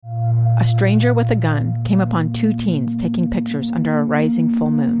a stranger with a gun came upon 2 teens taking pictures under a rising full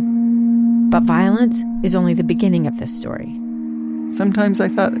moon. But violence is only the beginning of this story. Sometimes I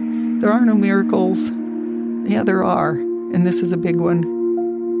thought, there are no miracles. Yeah, there are, and this is a big one.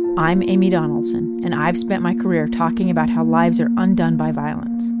 I'm Amy Donaldson, and I've spent my career talking about how lives are undone by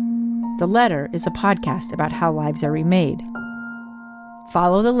violence. The Letter is a podcast about how lives are remade.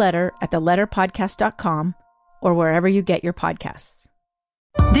 Follow The Letter at theletterpodcast.com or wherever you get your podcasts.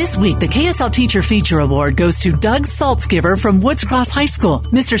 This week, the KSL Teacher Feature Award goes to Doug Saltzgiver from Woods Cross High School.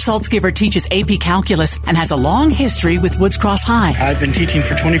 Mr. Saltzgiver teaches AP Calculus and has a long history with Woods Cross High. I've been teaching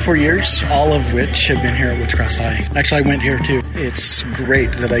for 24 years, all of which have been here at Woods Cross High. Actually, I went here too. It's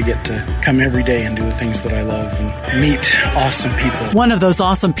great that I get to come every day and do the things that I love and meet awesome people. One of those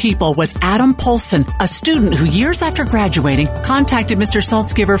awesome people was Adam Polson, a student who years after graduating contacted Mr.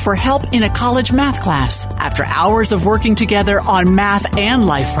 Saltzgiver for help in a college math class. After hours of working together on math and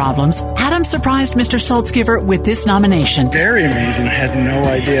life problems, Adam surprised Mr. Saltzgiver with this nomination. Very amazing. I had no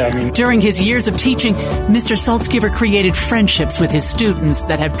idea. During his years of teaching, Mr. Saltzgiver created friendships with his students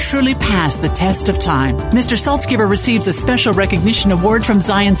that have truly passed the test of time. Mr. Saltzgiver receives a special recognition award from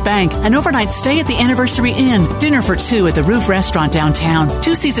Zions Bank, an overnight stay at the Anniversary Inn, dinner for 2 at the Roof Restaurant downtown,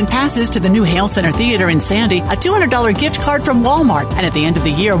 2 season passes to the new Hale Center Theater in Sandy, a $200 gift card from Walmart, and at the end of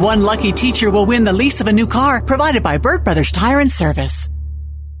the year, one lucky teacher will win the lease of a new car provided by Burt Brothers Tire and Service.